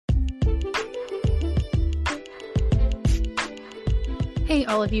Hey,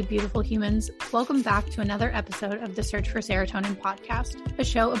 all of you beautiful humans. Welcome back to another episode of the Search for Serotonin podcast, a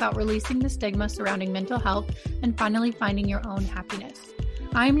show about releasing the stigma surrounding mental health and finally finding your own happiness.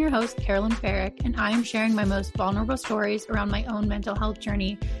 I am your host, Carolyn Farrick, and I am sharing my most vulnerable stories around my own mental health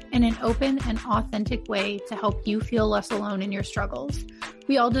journey in an open and authentic way to help you feel less alone in your struggles.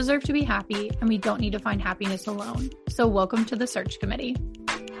 We all deserve to be happy, and we don't need to find happiness alone. So welcome to the Search Committee.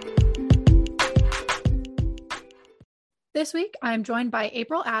 This week, I am joined by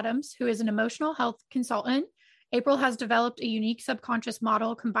April Adams, who is an emotional health consultant. April has developed a unique subconscious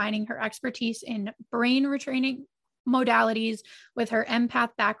model combining her expertise in brain retraining modalities with her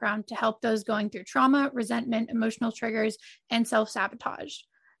empath background to help those going through trauma, resentment, emotional triggers, and self-sabotage.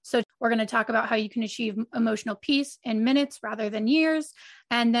 So we're going to talk about how you can achieve emotional peace in minutes rather than years.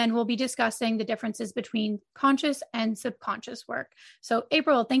 And then we'll be discussing the differences between conscious and subconscious work. So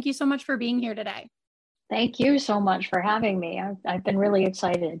April, thank you so much for being here today. Thank you so much for having me. I've been really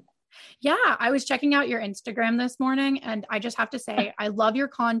excited. Yeah, I was checking out your Instagram this morning and I just have to say, I love your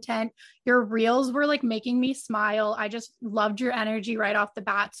content. Your reels were like making me smile. I just loved your energy right off the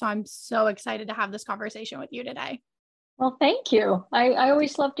bat. So I'm so excited to have this conversation with you today. Well, thank you. I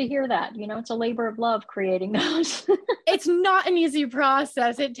always love to hear that. You know, it's a labor of love creating those. It's not an easy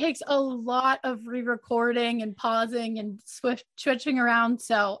process. It takes a lot of re-recording and pausing and switching around.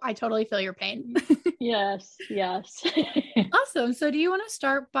 So I totally feel your pain. Yes. Awesome. So do you want to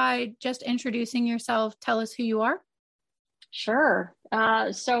start by just introducing yourself? Tell us who you are. Sure.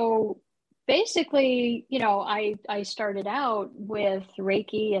 So basically, you know, I started out with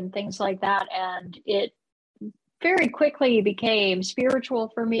Reiki and things like that, and it very quickly became spiritual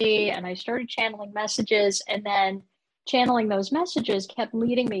for me. And I started channeling messages, and then channeling those messages kept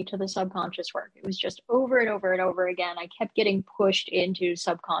leading me to the subconscious work. It was just over and over and over again. I kept getting pushed into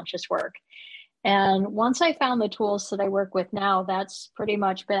subconscious work. And once I found the tools that I work with now, that's pretty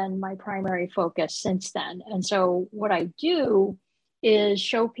much been my primary focus since then. And so what I do is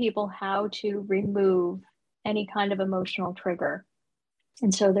show people how to remove any kind of emotional trigger.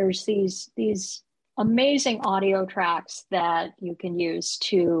 And so there's these amazing audio tracks that you can use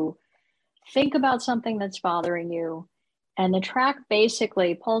to think about something that's bothering you. And the track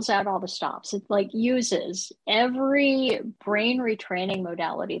basically pulls out all the stops. It like uses every brain retraining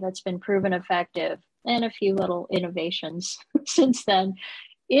modality that's been proven effective and a few little innovations since then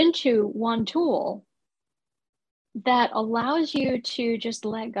into one tool that allows you to just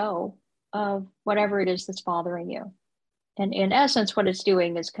let go of whatever it is that's bothering you. And in essence, what it's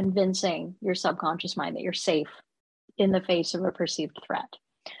doing is convincing your subconscious mind that you're safe in the face of a perceived threat.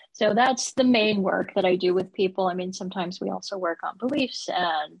 So that's the main work that I do with people. I mean, sometimes we also work on beliefs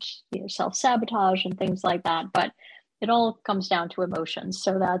and self-sabotage and things like that, but it all comes down to emotions.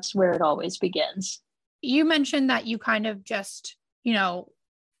 So that's where it always begins. You mentioned that you kind of just,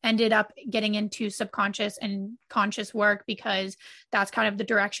 ended up getting into subconscious and conscious work because that's kind of the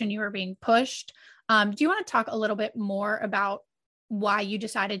direction you were being pushed. Do you want to talk a little bit more about why you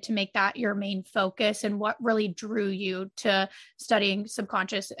decided to make that your main focus and what really drew you to studying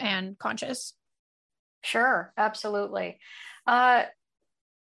subconscious and conscious? Sure, absolutely. I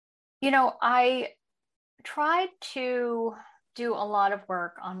tried to do a lot of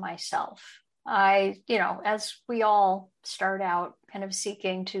work on myself. As we all start out kind of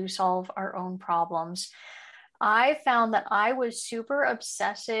seeking to solve our own problems, I found that I was super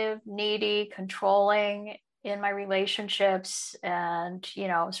obsessive, needy, controlling in my relationships. And,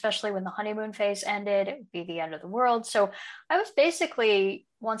 especially when the honeymoon phase ended, it would be the end of the world. So I was basically,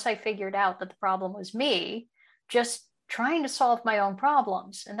 once I figured out that the problem was me, just trying to solve my own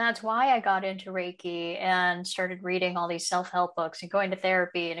problems. And that's why I got into Reiki and started reading all these self-help books and going to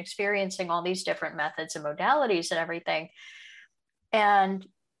therapy and experiencing all these different methods and modalities and everything. And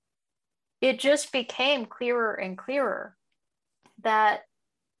it just became clearer and clearer that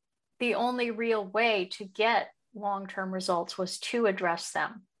the only real way to get long-term results was to address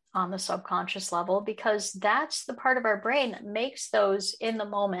them on the subconscious level, because that's the part of our brain that makes those in the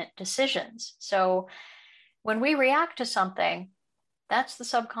moment decisions. So when we react to something, that's the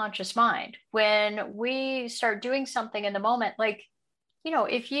subconscious mind. When we start doing something in the moment, like,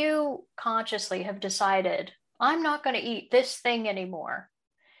 if you consciously have decided, I'm not going to eat this thing anymore.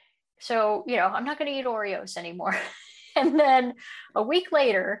 So, I'm not going to eat Oreos anymore. And then a week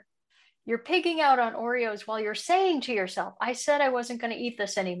later, you're pigging out on Oreos while you're saying to yourself, I said I wasn't going to eat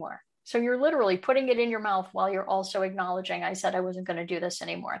this anymore. So you're literally putting it in your mouth while you're also acknowledging, I said I wasn't going to do this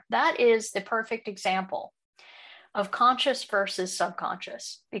anymore. That is the perfect example of conscious versus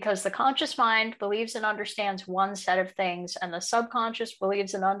subconscious, because the conscious mind believes and understands one set of things, and the subconscious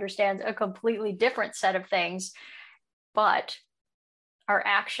believes and understands a completely different set of things. But our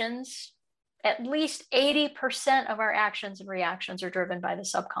actions, at least 80% of our actions and reactions are driven by the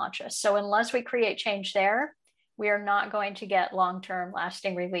subconscious. So unless we create change there, we are not going to get long-term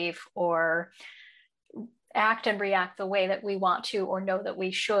lasting relief or act and react the way that we want to or know that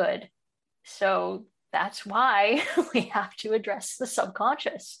we should. So that's why we have to address the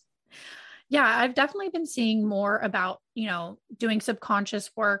subconscious. Yeah, I've definitely been seeing more about, doing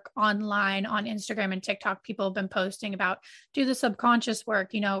subconscious work online on Instagram and TikTok. People have been posting about do the subconscious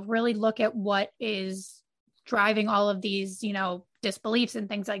work, really look at what is driving all of these, disbeliefs and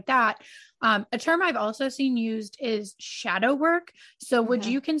things like that. A term I've also seen used is shadow work. So would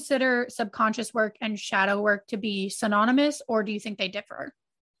you consider subconscious work and shadow work to be synonymous, or do you think they differ?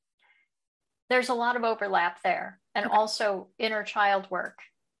 There's a lot of overlap there. And also inner child work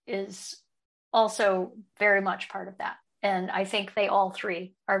is also very much part of that. And I think they all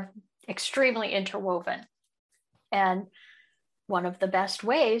three are extremely interwoven. And one of the best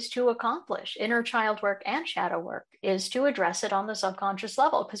ways to accomplish inner child work and shadow work is to address it on the subconscious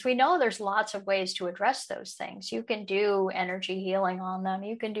level, because we know there's lots of ways to address those things. You can do energy healing on them.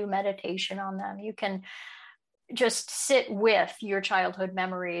 You can do meditation on them. You can just sit with your childhood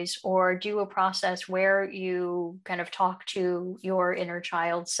memories or do a process where you kind of talk to your inner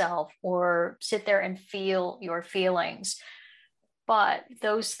child self or sit there and feel your feelings. But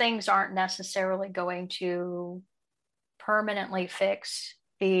those things aren't necessarily going to permanently fix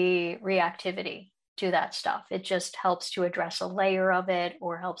the reactivity to that stuff. It just helps to address a layer of it,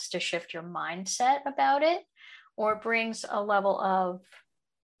 or helps to shift your mindset about it, or brings a level of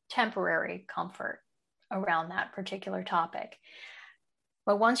temporary comfort around that particular topic.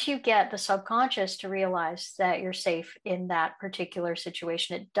 But once you get the subconscious to realize that you're safe in that particular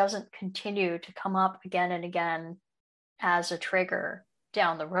situation, it doesn't continue to come up again and again as a trigger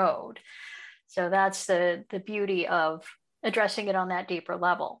down the road. So that's the beauty of addressing it on that deeper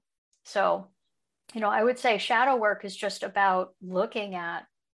level. So, I would say shadow work is just about looking at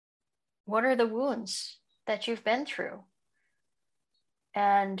what are the wounds that you've been through,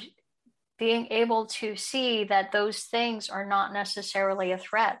 and being able to see that those things are not necessarily a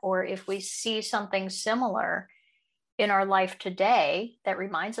threat. Or if we see something similar in our life today that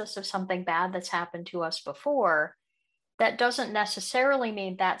reminds us of something bad that's happened to us before, that doesn't necessarily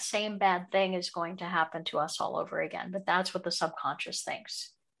mean that same bad thing is going to happen to us all over again. But that's what the subconscious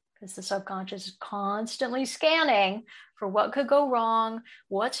thinks, because the subconscious is constantly scanning for what could go wrong,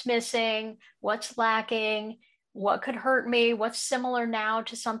 what's missing, what's lacking, what could hurt me, what's similar now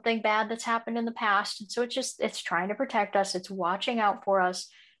to something bad that's happened in the past. And so it's trying to protect us. It's watching out for us,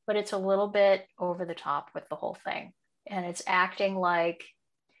 but it's a little bit over the top with the whole thing. And it's acting like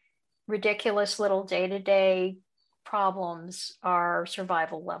ridiculous little day-to-day problems are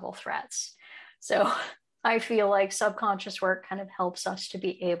survival level threats. So I feel like subconscious work kind of helps us to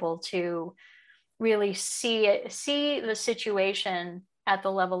be able to really see the situation at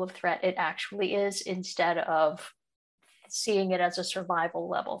the level of threat it actually is, instead of seeing it as a survival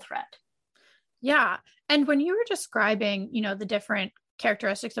level threat. Yeah. And when you were describing, the different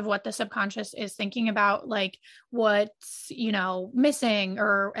characteristics of what the subconscious is thinking about, like what's, missing,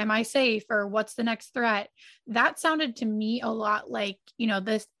 or am I safe, or what's the next threat, that sounded to me a lot like,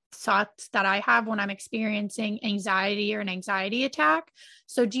 the thoughts that I have when I'm experiencing anxiety or an anxiety attack.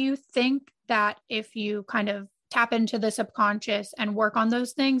 So do you think that if you kind of tap into the subconscious and work on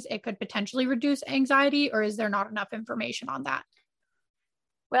those things, it could potentially reduce anxiety, or is there not enough information on that?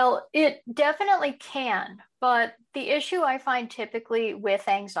 Well, it definitely can. But the issue I find typically with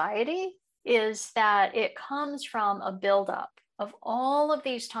anxiety is that it comes from a buildup of all of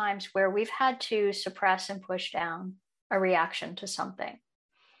these times where we've had to suppress and push down a reaction to something,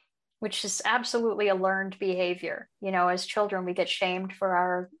 which is absolutely a learned behavior. As children, we get shamed for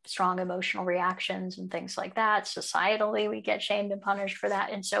our strong emotional reactions and things like that. Societally, we get shamed and punished for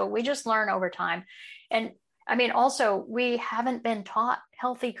that. And so we just learn over time. And also, we haven't been taught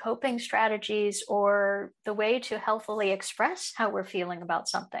healthy coping strategies or the way to healthily express how we're feeling about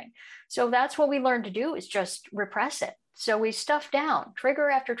something. So that's what we learn to do, is just repress it. So we stuff down trigger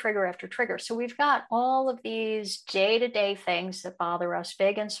after trigger after trigger. So we've got all of these day-to-day things that bother us,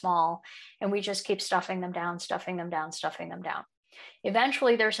 big and small, and we just keep stuffing them down, stuffing them down, stuffing them down.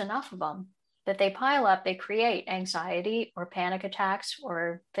 Eventually, there's enough of them that they pile up, they create anxiety or panic attacks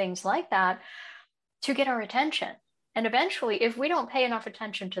or things like that to get our attention. And eventually, if we don't pay enough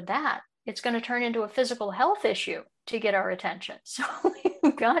attention to that, it's going to turn into a physical health issue to get our attention. So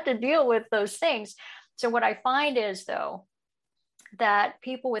we've got to deal with those things. So what I find is, though, that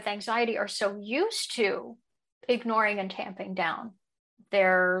people with anxiety are so used to ignoring and tamping down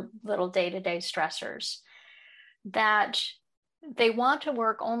their little day-to-day stressors that they want to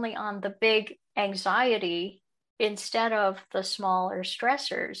work only on the big anxiety instead of the smaller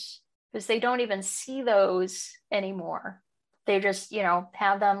stressors, because they don't even see those anymore. They just,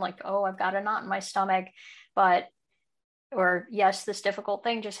 have them like, oh, I've got a knot in my stomach, but, or yes, this difficult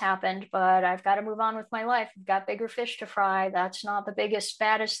thing just happened, but I've got to move on with my life. I've got bigger fish to fry. That's not the biggest,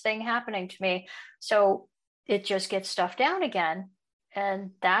 baddest thing happening to me. So it just gets stuffed down again.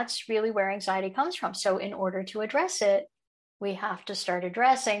 And that's really where anxiety comes from. So in order to address it, we have to start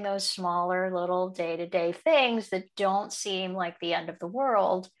addressing those smaller little day-to-day things that don't seem like the end of the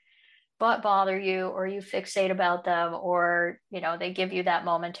world, but bother you, or you fixate about them, or, they give you that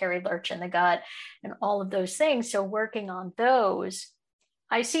momentary lurch in the gut and all of those things. So working on those,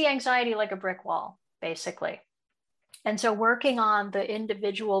 I see anxiety like a brick wall, basically. And so working on the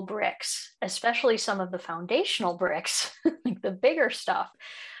individual bricks, especially some of the foundational bricks, like the bigger stuff,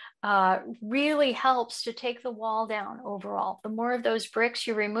 really helps to take the wall down overall. The more of those bricks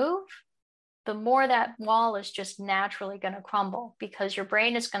you remove, the more that wall is just naturally going to crumble, because your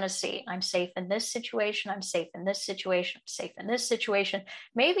brain is going to see, I'm safe in this situation, I'm safe in this situation, I'm safe in this situation.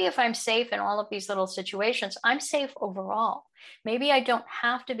 Maybe if I'm safe in all of these little situations, I'm safe overall. Maybe I don't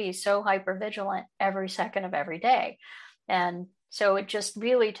have to be so hypervigilant every second of every day. And so it just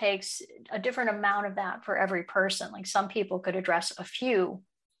really takes a different amount of that for every person. Like some people could address a few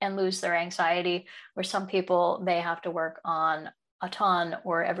and lose their anxiety, or some people, they have to work on a ton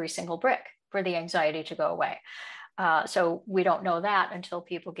or every single brick for the anxiety to go away. So we don't know that until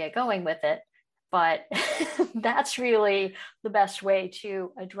people get going with it. But that's really the best way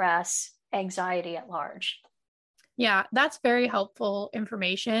to address anxiety at large. Yeah, that's very helpful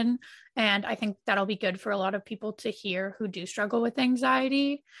information. And I think that'll be good for a lot of people to hear who do struggle with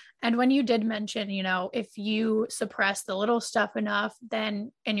anxiety. And when you did mention, if you suppress the little stuff enough,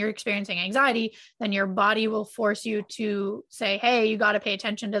 then, and you're experiencing anxiety, then your body will force you to say, hey, you got to pay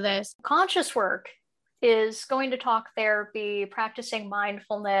attention to this. Conscious work is going to talk therapy, practicing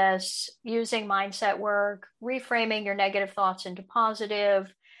mindfulness, using mindset work, reframing your negative thoughts into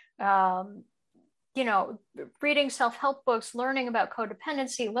positive, reading self-help books, learning about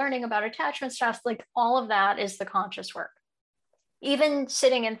codependency, learning about attachment styles, like all of that is the conscious work. Even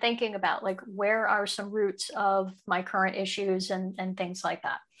sitting and thinking about, like, where are some roots of my current issues and things like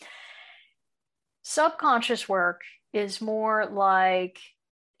that. Subconscious work is more like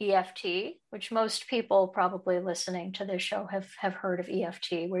EFT, which most people probably listening to this show have heard of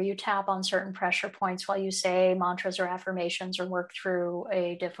EFT, where you tap on certain pressure points while you say mantras or affirmations or work through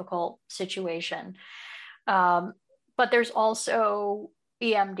a difficult situation. But there's also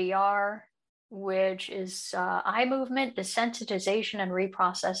EMDR, which is eye movement desensitization and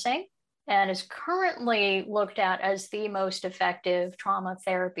reprocessing, and is currently looked at as the most effective trauma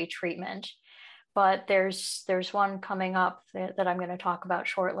therapy treatment. But there's one coming up that I'm going to talk about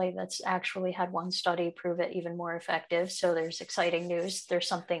shortly that's actually had one study prove it even more effective. So there's exciting news. There's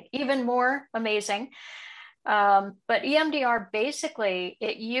something even more amazing. But EMDR, basically,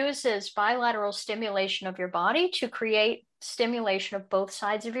 it uses bilateral stimulation of your body to create stimulation of both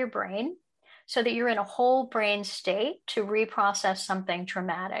sides of your brain, so that you're in a whole brain state to reprocess something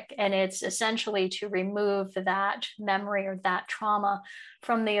traumatic. And it's essentially to remove that memory or that trauma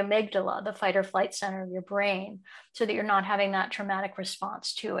from the amygdala, the fight or flight center of your brain, so that you're not having that traumatic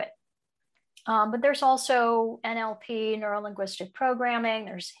response to it. But there's also NLP, neuro-linguistic programming,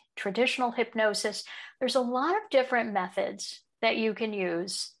 there's traditional hypnosis. There's a lot of different methods that you can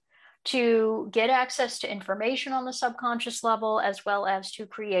use to get access to information on the subconscious level, as well as to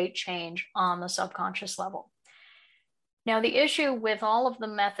create change on the subconscious level. Now, the issue with all of the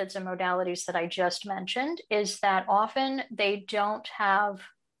methods and modalities that I just mentioned is that often they don't have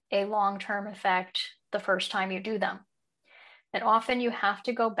a long-term effect the first time you do them. That often you have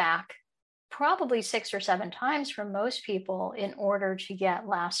to go back probably 6 or 7 times for most people in order to get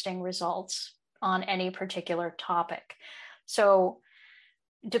lasting results on any particular topic. So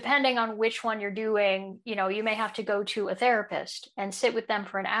depending on which one you're doing, you may have to go to a therapist and sit with them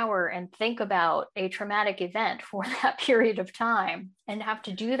for an hour and think about a traumatic event for that period of time, and have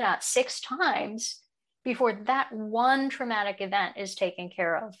to do that 6 times before that one traumatic event is taken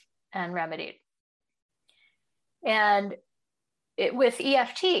care of and remedied. And with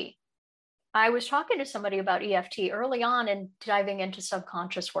EFT, I was talking to somebody about EFT early on and diving into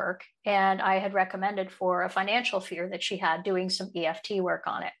subconscious work, and I had recommended for a financial fear that she had doing some EFT work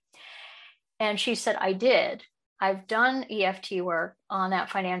on it. And she said, I've done EFT work on that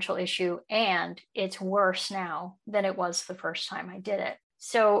financial issue, and it's worse now than it was the first time I did it.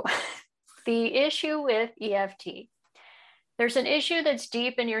 So the issue with EFT, There's an issue that's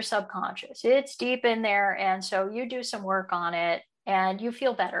deep in your subconscious. It's deep in there. And so you do some work on it and you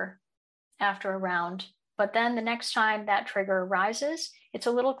feel better after a round. But then the next time that trigger arises, it's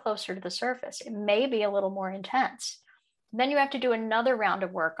a little closer to the surface. It may be a little more intense. Then you have to do another round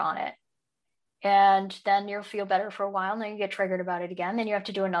of work on it. And then you'll feel better for a while. And then you get triggered about it again. Then you have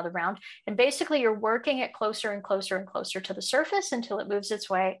to do another round. And basically, you're working it closer and closer and closer to the surface until it moves its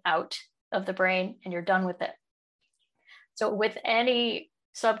way out of the brain and you're done with it. So with any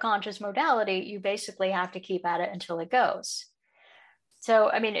subconscious modality, you basically have to keep at it until it goes.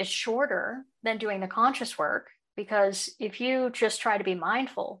 So, I mean, it's shorter than doing the conscious work, because if you just try to be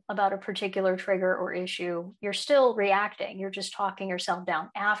mindful about a particular trigger or issue, you're still reacting. You're just talking yourself down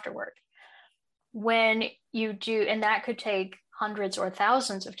afterward. When you do, and that could take hundreds or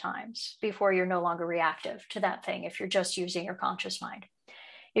thousands of times before you're no longer reactive to that thing if you're just using your conscious mind.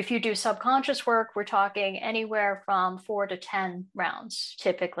 If you do subconscious work, we're talking anywhere from 4 to 10 rounds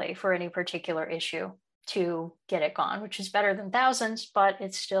typically for any particular issue to get it gone, which is better than thousands, but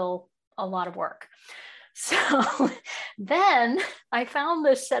it's still a lot of work. So then I found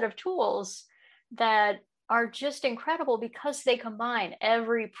this set of tools that are just incredible because they combine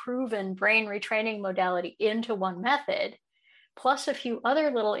every proven brain retraining modality into one method, plus a few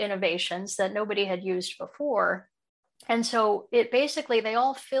other little innovations that nobody had used before. And so it basically, they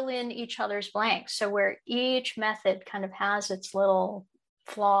all fill in each other's blanks. So where each method kind of has its little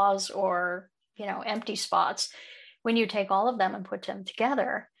flaws or, empty spots, when you take all of them and put them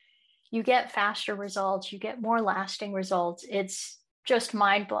together, you get faster results, you get more lasting results. It's just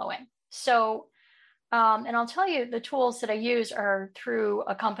mind-blowing. So, and I'll tell you, the tools that I use are through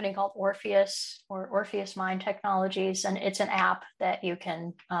a company called Orpheus, or Orpheus Mind Technologies, and it's an app that you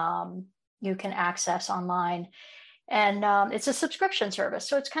can access online. And it's a subscription service.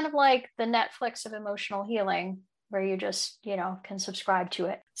 So it's kind of like the Netflix of emotional healing, where you just, can subscribe to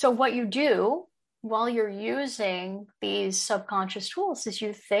it. So what you do while you're using these subconscious tools is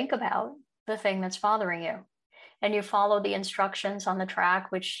you think about the thing that's bothering you and you follow the instructions on the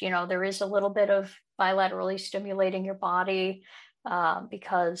track, which, there is a little bit of bilaterally stimulating your body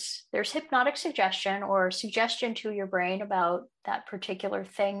because there's hypnotic suggestion or suggestion to your brain about that particular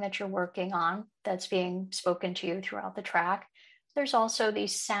thing that you're working on that's being spoken to you throughout the track. There's also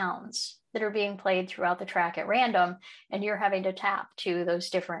these sounds that are being played throughout the track at random, and you're having to tap to those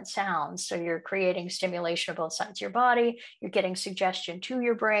different sounds. So you're creating stimulation of both sides of your body. You're getting suggestion to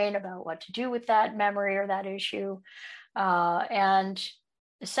your brain about what to do with that memory or that issue. And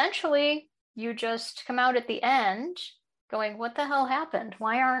essentially, you just come out at the end going, what the hell happened?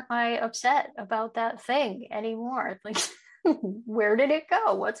 Why aren't I upset about that thing anymore? Like, where did it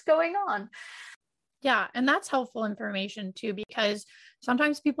go? What's going on? Yeah. And that's helpful information too, because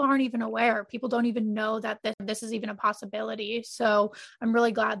sometimes people aren't even aware. People don't even know that this is even a possibility. So I'm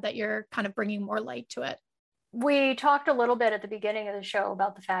really glad that you're kind of bringing more light to it. We talked a little bit at the beginning of the show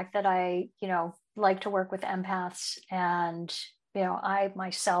about the fact that I, like to work with empaths, and, I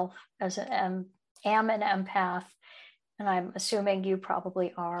myself am an empath. And I'm assuming you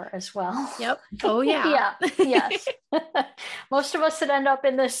probably are as well. Yep. Oh, yeah. Yeah. Yes. Most of us that end up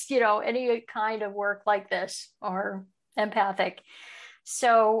in this, any kind of work like this are empathic.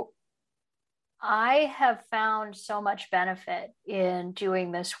 So I have found so much benefit in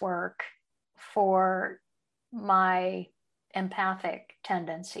doing this work for my empathic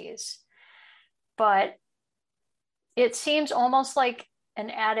tendencies. But it seems almost like an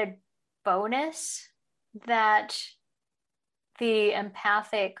added bonus that the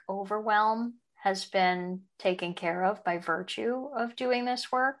empathic overwhelm has been taken care of by virtue of doing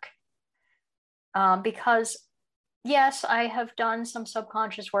this work. Because yes, I have done some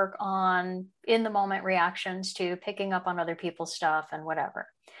subconscious work on in the moment reactions to picking up on other people's stuff and whatever.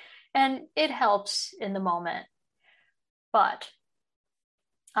 And it helps in the moment. But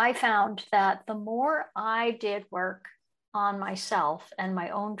I found that the more I did work on myself and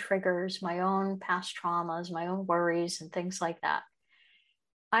my own triggers, my own past traumas, my own worries, and things like that,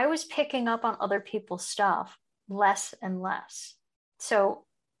 I was picking up on other people's stuff less and less. So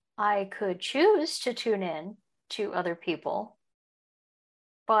I could choose to tune in to other people,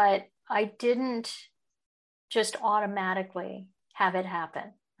 but I didn't just automatically have it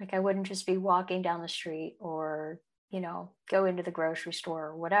happen. Like I wouldn't just be walking down the street or, go into the grocery store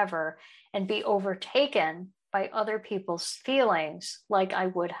or whatever and be overtaken by other people's feelings like I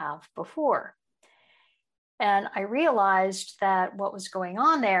would have before. And I realized that what was going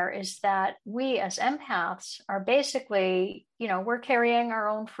on there is that we as empaths are basically, we're carrying our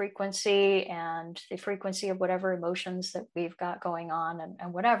own frequency and the frequency of whatever emotions that we've got going on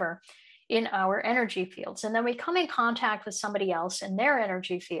and whatever in our energy fields. And then we come in contact with somebody else in their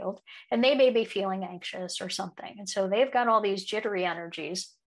energy field, and they may be feeling anxious or something. And so they've got all these jittery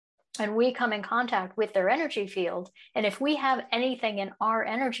energies, and we come in contact with their energy field. And if we have anything in our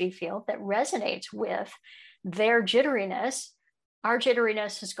energy field that resonates with their jitteriness, our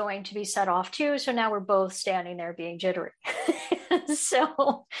jitteriness is going to be set off too. So now we're both standing there being jittery.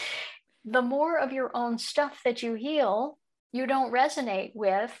 So the more of your own stuff that you heal, you don't resonate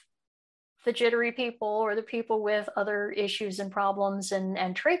with the jittery people or the people with other issues and problems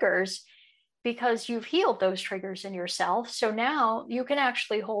and triggers, because you've healed those triggers in yourself. So now you can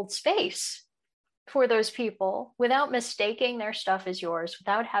actually hold space for those people without mistaking their stuff as yours,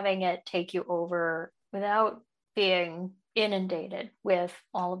 without having it take you over, without being inundated with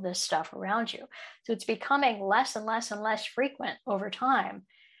all of this stuff around you. So it's becoming less and less and less frequent over time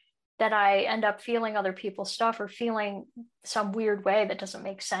that I end up feeling other people's stuff or feeling some weird way that doesn't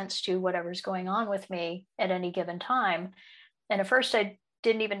make sense to whatever's going on with me at any given time. And at first I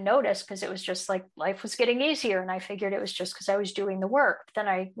didn't even notice, because it was just like life was getting easier. And I figured it was just because I was doing the work. But then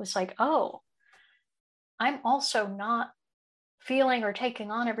I was like, oh, I'm also not feeling or taking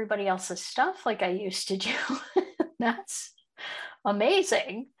on everybody else's stuff like I used to do. That's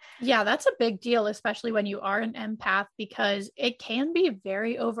amazing. Yeah, that's a big deal, especially when you are an empath, because it can be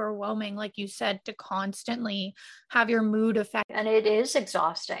very overwhelming, like you said, to constantly have your mood affect. And it is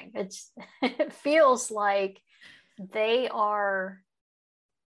exhausting. It feels like they are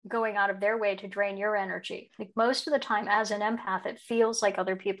going out of their way to drain your energy. Like most of the time as an empath, it feels like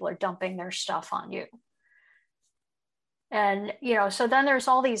other people are dumping their stuff on you. And, so then there's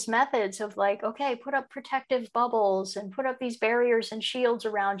all these methods of like, okay, put up protective bubbles and put up these barriers and shields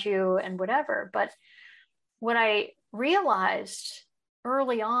around you and whatever. But what I realized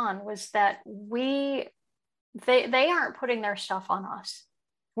early on was that they aren't putting their stuff on us.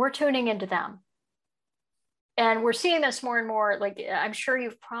 We're tuning into them. And we're seeing this more and more. Like, I'm sure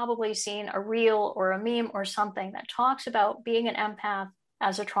you've probably seen a reel or a meme or something that talks about being an empath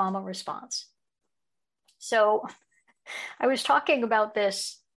as a trauma response. So I was talking about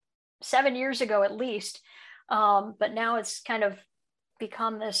this 7 years ago, at least, but now it's kind of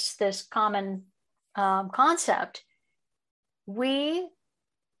become this common concept. We,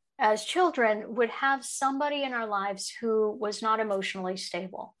 as children, would have somebody in our lives who was not emotionally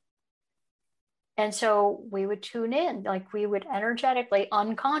stable. And so we would tune in, like we would energetically,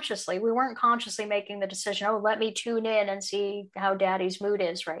 unconsciously, we weren't consciously making the decision, oh, let me tune in and see how daddy's mood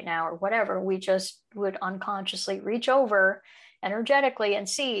is right now or whatever. We just would unconsciously reach over energetically and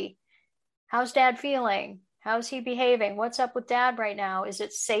see, how's dad feeling? How's he behaving? What's up with dad right now? Is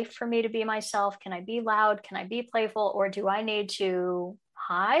it safe for me to be myself? Can I be loud? Can I be playful? Or do I need to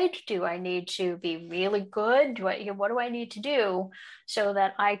hide? Do I need to be really good? What do I need to do so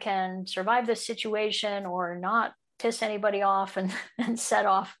that I can survive this situation or not piss anybody off and set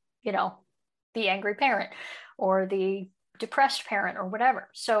off, the angry parent or the depressed parent or whatever.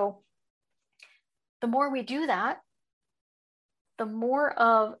 So the more we do that, the more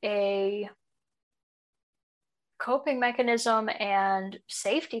of a coping mechanism and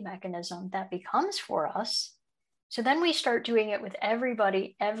safety mechanism that becomes for us. So then we start doing it with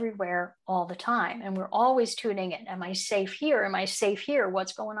everybody, everywhere, all the time. And we're always tuning in. Am I safe here? Am I safe here?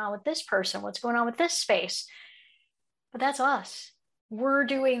 What's going on with this person? What's going on with this space? But that's us. We're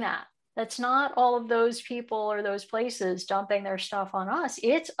doing that. That's not all of those people or those places dumping their stuff on us.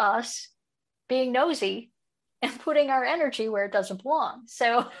 It's us being nosy and putting our energy where it doesn't belong.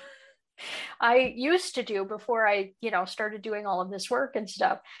 So I used to do, before I, started doing all of this work and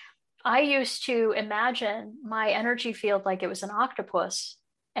stuff, I used to imagine my energy field like it was an octopus,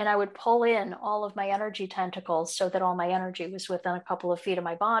 and I would pull in all of my energy tentacles so that all my energy was within a couple of feet of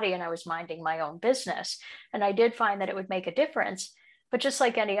my body and I was minding my own business. And I did find that it would make a difference. But just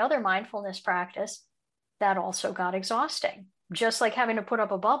like any other mindfulness practice, that also got exhausting. Just like having to put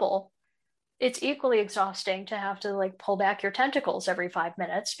up a bubble, it's equally exhausting to have to like pull back your tentacles every 5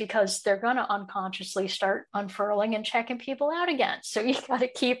 minutes, because they're going to unconsciously start unfurling and checking people out again. So you got to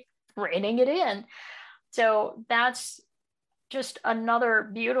keep reining it in. So that's just another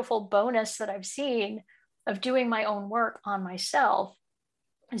beautiful bonus that I've seen of doing my own work on myself,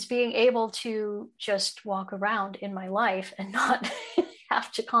 is being able to just walk around in my life and not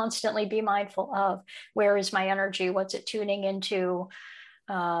have to constantly be mindful of where is my energy, what's it tuning into,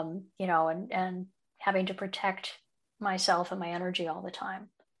 and having to protect myself and my energy all the time.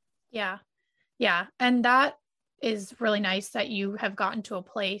 Yeah. Yeah. And that is really nice that you have gotten to a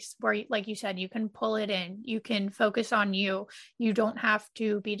place where, like you said, you can pull it in, you can focus on you. You don't have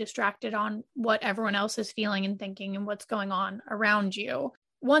to be distracted on what everyone else is feeling and thinking and what's going on around you.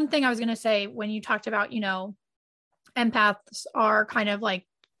 one thing I was going to say when you talked about, empaths are kind of like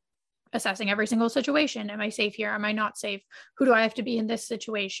assessing every single situation. Am I safe here? Am I not safe? Who do I have to be in this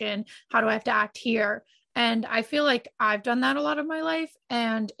situation? How do I have to act here? And I feel like I've done that a lot of my life.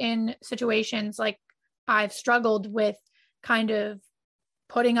 And in situations like I've struggled with kind of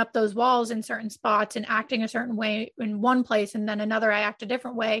putting up those walls in certain spots and acting a certain way in one place, and then another I act a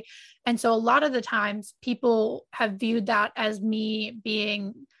different way. And so a lot of the times people have viewed that as me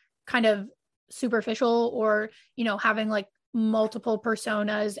being kind of superficial, or having like multiple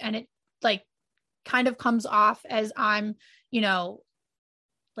personas, and it like kind of comes off as I'm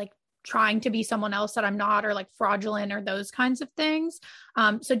like trying to be someone else that I'm not, or like fraudulent, or those kinds of things.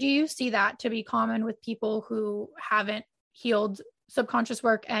 So do you see that to be common with people who haven't healed subconscious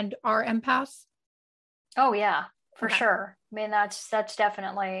work and are empaths? Oh yeah, for Okay. sure. I mean, that's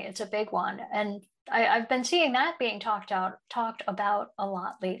definitely, it's a big one. And I've been seeing that being talked about a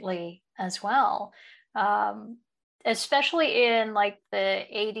lot lately as well. Um, Especially in like the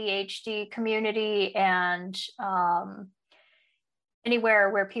ADHD community, and anywhere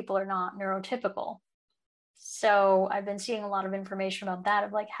where people are not neurotypical. So I've been seeing a lot of information about that,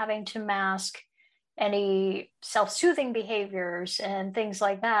 of like having to mask any self-soothing behaviors and things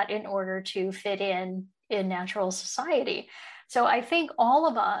like that in order to fit in natural society. So I think all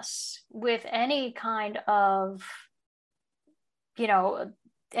of us with any kind of, you know,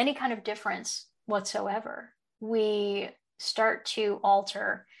 any kind of difference whatsoever, we start to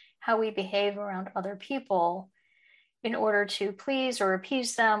alter how we behave around other people in order to please or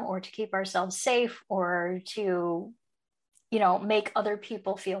appease them, or to keep ourselves safe, or to, make other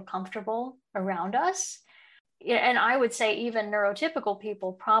people feel comfortable around us. And I would say even neurotypical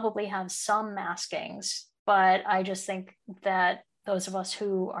people probably have some maskings, but I just think that those of us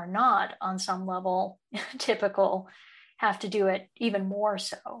who are not on some level typical have to do it even more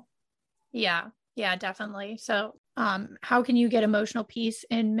so. Yeah, definitely. So how can you get emotional peace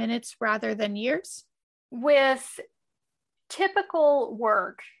in minutes rather than years? With typical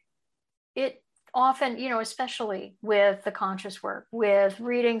work, it often, especially with the conscious work, with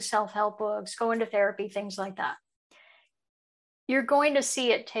reading self-help books, going to therapy, things like that, you're going to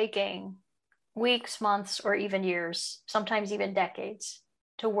see it taking weeks, months, or even years, sometimes even decades,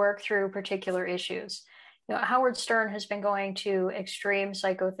 to work through particular issues. Howard Stern has been going to extreme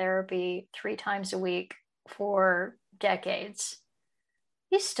psychotherapy 3 times a week for decades.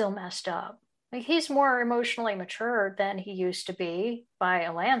 He's still messed up. Like, he's more emotionally mature than he used to be by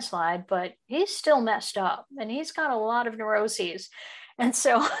a landslide, but he's still messed up, and he's got a lot of neuroses. And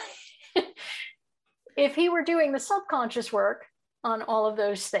so if he were doing the subconscious work on all of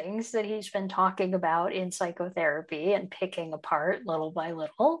those things that he's been talking about in psychotherapy and picking apart little by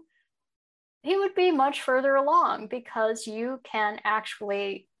little, he would be much further along, because you can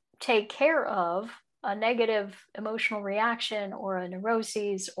actually take care of a negative emotional reaction or a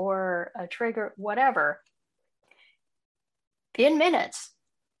neuroses or a trigger, whatever, in minutes.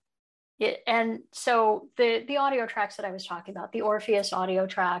 And so the audio tracks that I was talking about, the Orpheus audio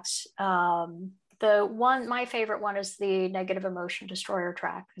tracks, my favorite one is the Negative Emotion Destroyer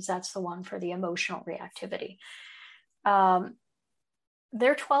track, because that's the one for the emotional reactivity.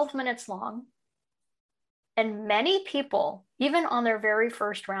 They're 12 minutes long. And many people, even on their very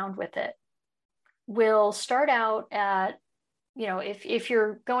first round with it, will start out at, if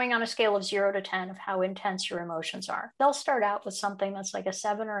you're going on a scale of 0 to 10 of how intense your emotions are, they'll start out with something that's like a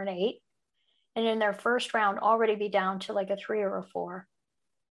 7 or an 8. And in their first round, already be down to like a 3 or a 4,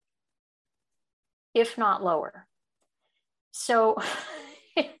 if not lower. So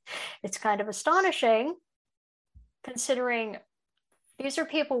it's kind of astonishing, considering these are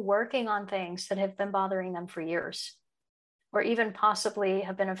people working on things that have been bothering them for years, or even possibly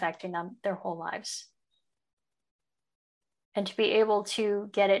have been affecting them their whole lives. And to be able to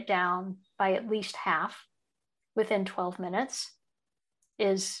get it down by at least half within 12 minutes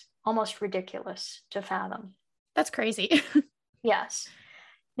is almost ridiculous to fathom. That's crazy. Yes.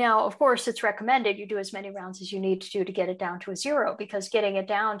 Now, of course, it's recommended you do as many rounds as you need to do to get it down to a 0, because getting it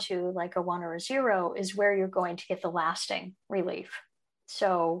down to like a 1 or a 0 is where you're going to get the lasting relief.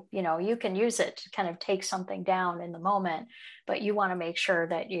 So, you can use it to kind of take something down in the moment, but you want to make sure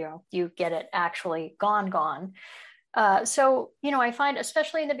that, you get it actually gone. So, I find,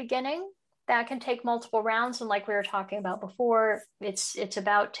 especially in the beginning, that can take multiple rounds. And like we were talking about before, it's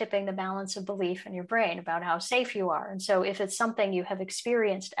about tipping the balance of belief in your brain about how safe you are. And so if it's something you have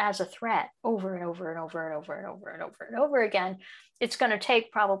experienced as a threat over and over and over and over and over and over and over again, it's going to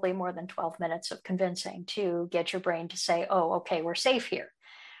take probably more than 12 minutes of convincing to get your brain to say, oh, okay, we're safe here.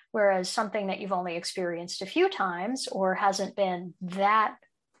 Whereas something that you've only experienced a few times, or hasn't been that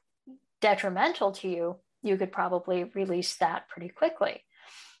detrimental to you, you could probably release that pretty quickly.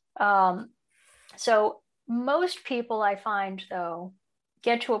 So most people I find, though,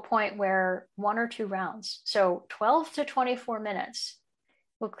 get to a point where 1 or 2 rounds, so 12 to 24 minutes,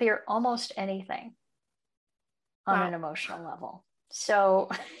 will clear almost anything on an emotional level. So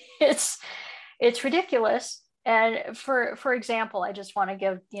it's ridiculous. And for example, I just want to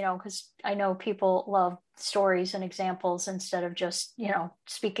give, because I know people love stories and examples instead of just,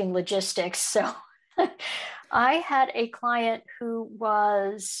 speaking logistics. So I had a client who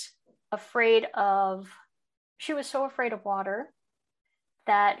was she was so afraid of water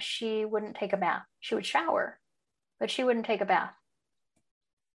that she wouldn't take a bath. She would shower, but she wouldn't take a bath.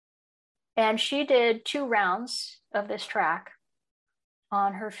 And she did 2 rounds of this track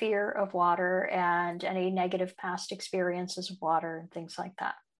on her fear of water and any negative past experiences of water and things like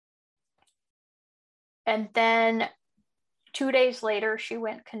that. And then 2 days later, she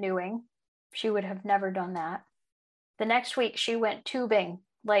went canoeing. She would have never done that. The next week, she went tubing,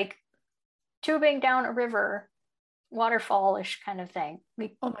 like tubing down a river, waterfall-ish kind of thing.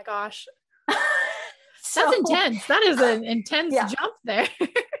 Oh my gosh. That's intense. That is an intense jump there.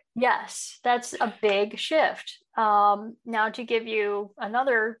 Yes, that's a big shift. Now, to give you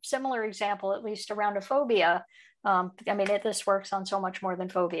another similar example, at least around a phobia, this works on so much more than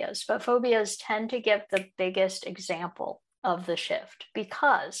phobias, but phobias tend to give the biggest example of the shift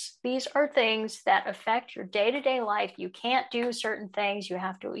because these are things that affect your day-to-day life. You can't do certain things.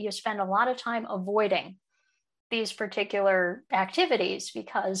 You spend a lot of time avoiding these particular activities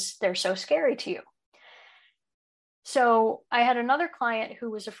because they're so scary to you. So I had another client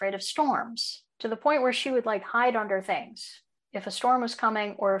who was afraid of storms to the point where she would hide under things if a storm was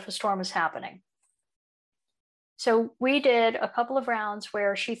coming or if a storm was happening. So we did a couple of rounds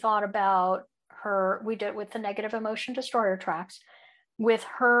where she thought about we did with the negative emotion destroyer tracks, with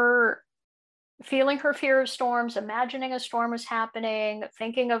her feeling her fear of storms, imagining a storm was happening,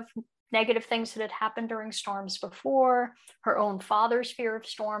 thinking of negative things that had happened during storms before, her own father's fear of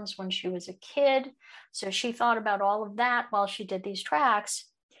storms when she was a kid. So she thought about all of that while she did these tracks.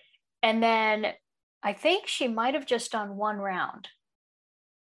 And then I think she might have just done 1 round.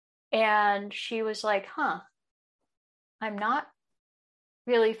 And she was like, I'm not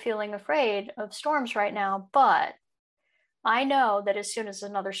really feeling afraid of storms right now, but I know that as soon as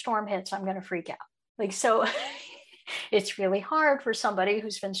another storm hits, I'm going to freak out. So it's really hard for somebody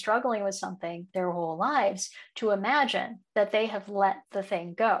who's been struggling with something their whole lives to imagine that they have let the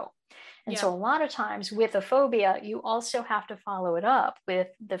thing go. And so a lot of times with a phobia, you also have to follow it up with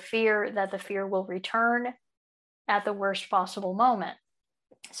the fear that the fear will return at the worst possible moment.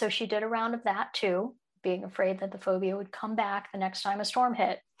 So she did a round of that too, being afraid that the phobia would come back the next time a storm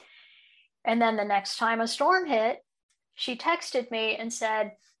hit. And then the next time a storm hit, she texted me and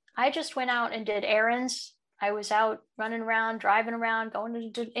said, I just went out and did errands. I was out running around, driving around,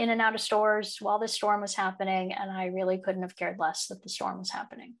 going in and out of stores while the storm was happening. And I really couldn't have cared less that the storm was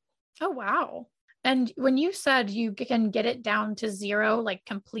happening. Oh, wow. And when you said you can get it down to 0,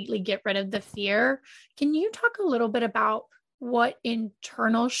 completely get rid of the fear, can you talk a little bit about what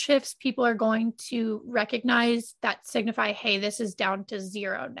internal shifts people are going to recognize that signify, hey, this is down to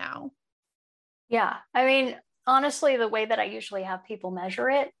 0 now? Yeah. Honestly, the way that I usually have people measure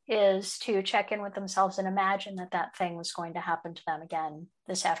it is to check in with themselves and imagine that that thing was going to happen to them again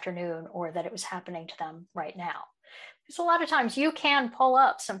this afternoon, or that it was happening to them right now. Because a lot of times you can pull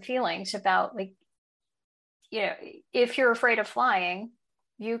up some feelings about, if you're afraid of flying,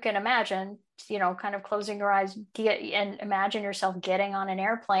 you can imagine, kind of closing your eyes and imagine yourself getting on an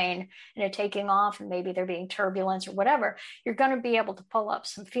airplane and it taking off, and maybe there being turbulence or whatever. You're going to be able to pull up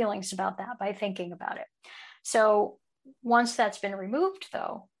some feelings about that by thinking about it. So once that's been removed,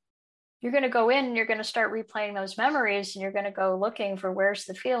 though, you're going to go in and you're going to start replaying those memories, and you're going to go looking for where's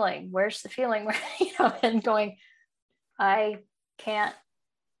the feeling, and going, I can't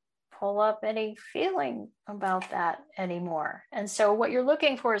pull up any feeling about that anymore. And so what you're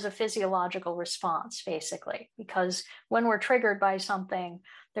looking for is a physiological response, basically, because when we're triggered by something,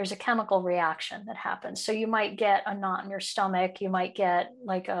 there's a chemical reaction that happens. So you might get a knot in your stomach, you might get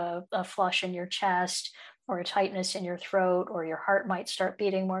a flush in your chest, or a tightness in your throat, or your heart might start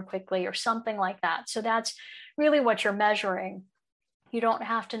beating more quickly, or something like that. So that's really what you're measuring. You don't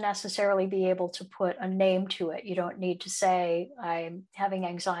have to necessarily be able to put a name to it. You don't need to say, I'm having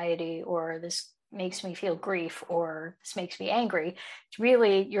anxiety, or this makes me feel grief, or this makes me angry. It's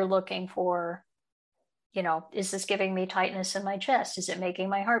really, you're looking for, is this giving me tightness in my chest? Is it making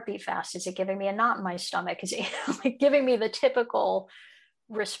my heart beat fast? Is it giving me a knot in my stomach? Is it giving me the typical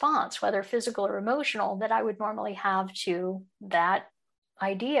response, whether physical or emotional, that I would normally have to that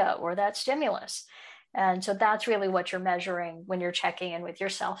idea or that stimulus. And so that's really what you're measuring when you're checking in with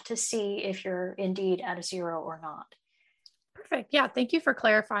yourself to see if you're indeed at a 0 or not. Perfect. Yeah. Thank you for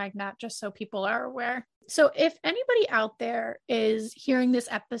clarifying that, just so people are aware. So if anybody out there is hearing this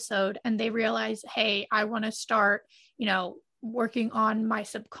episode and they realize, hey, I want to start, working on my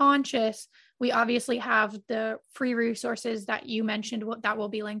subconscious, we obviously have the free resources that you mentioned that will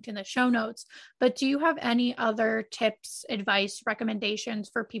be linked in the show notes. But do you have any other tips, advice,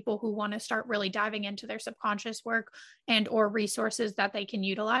 recommendations for people who want to start really diving into their subconscious work and or resources that they can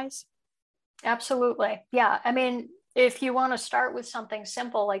utilize? Absolutely. Yeah. I mean, if you want to start with something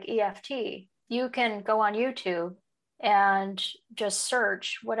simple like EFT, you can go on YouTube and just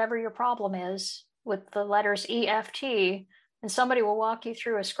search whatever your problem is with the letters EFT, and somebody will walk you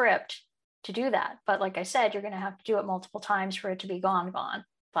through a script to do that. But like I said, you're going to have to do it multiple times for it to be gone.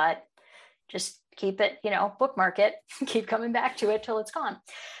 But just keep it, bookmark it, keep coming back to it till it's gone.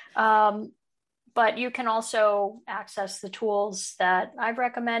 But you can also access the tools that I've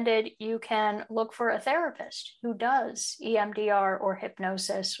recommended. You can look for a therapist who does EMDR or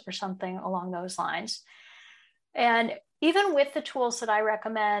hypnosis or something along those lines. And even with the tools that I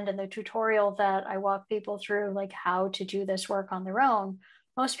recommend and the tutorial that I walk people through, like how to do this work on their own,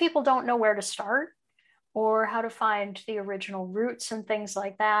 most people don't know where to start or how to find the original roots and things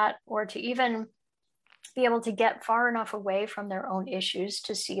like that, or to even be able to get far enough away from their own issues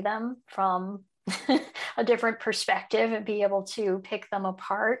to see them from a different perspective and be able to pick them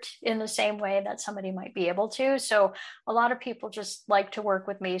apart in the same way that somebody might be able to. So a lot of people just like to work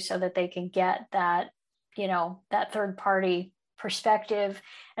with me so that they can get that, that third party perspective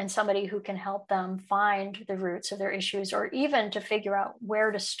and somebody who can help them find the roots of their issues, or even to figure out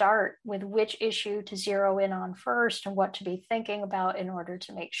where to start with which issue to zero in on first and what to be thinking about in order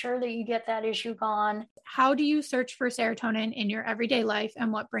to make sure that you get that issue gone. How do you search for serotonin in your everyday life,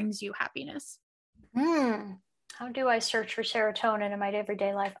 and what brings you happiness? How do I search for serotonin in my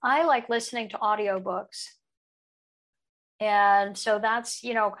everyday life? I like listening to audiobooks. And so that's,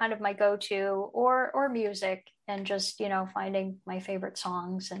 kind of my go-to, or music, and just, finding my favorite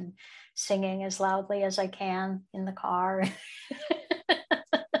songs and singing as loudly as I can in the car.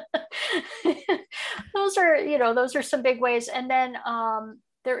 Those are some big ways. And then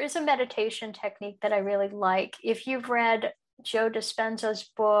there is a meditation technique that I really like. If you've read Joe Dispenza's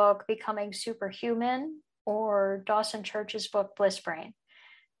book, Becoming Superhuman, or Dawson Church's book, Bliss Brain,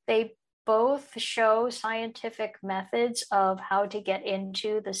 they both show scientific methods of how to get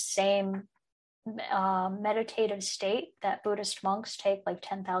into the same meditative state that Buddhist monks take like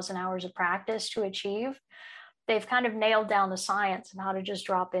 10,000 hours of practice to achieve. They've kind of nailed down the science of how to just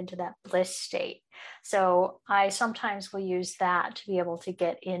drop into that bliss state. So I sometimes will use that to be able to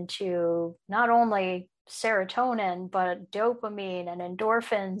get into not only serotonin, but dopamine and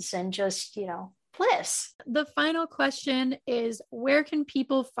endorphins and just, bliss. The final question is, where can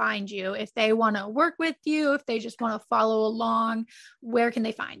people find you if they want to work with you, if they just want to follow along? Where can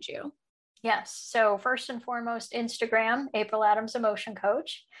they find you? Yes. So first and foremost, Instagram, April Adams Emotion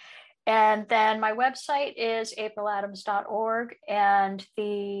Coach. And then my website is apriladams.org, and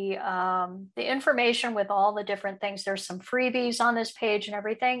the information with all the different things, there's some freebies on this page and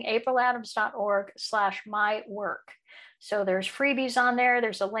everything, apriladams.org/mywork. So there's freebies on there.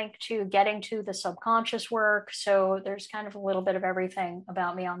 There's a link to getting to the subconscious work. So there's kind of a little bit of everything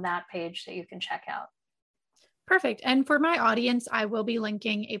about me on that page that you can check out. Perfect. And for my audience, I will be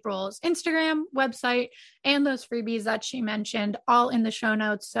linking April's Instagram, website, and those freebies that she mentioned all in the show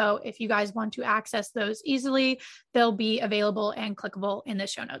notes. So if you guys want to access those easily, they'll be available and clickable in the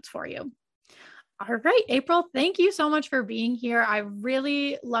show notes for you. All right, April, thank you so much for being here. I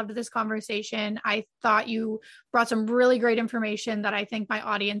really loved this conversation. I thought you brought some really great information that I think my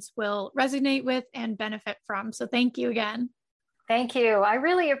audience will resonate with and benefit from. So thank you again. Thank you. I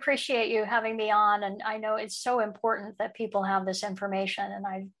really appreciate you having me on. And I know it's so important that people have this information.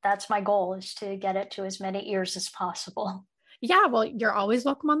 And that's my goal, is to get it to as many ears as possible. Yeah, well, you're always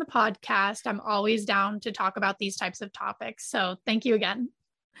welcome on the podcast. I'm always down to talk about these types of topics. So thank you again.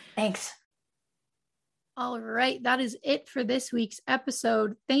 Thanks. All right, that is it for this week's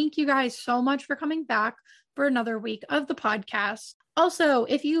episode. Thank you guys so much for coming back for another week of the podcast. Also,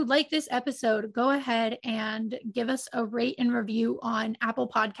 if you like this episode, go ahead and give us a rate and review on Apple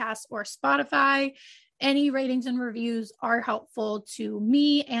Podcasts or Spotify. Any ratings and reviews are helpful to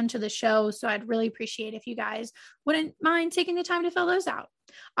me and to the show, so I'd really appreciate if you guys wouldn't mind taking the time to fill those out.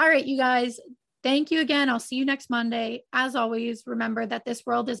 All right, you guys, thank you again. I'll see you next Monday. As always, remember that this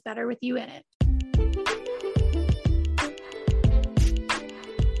world is better with you in it.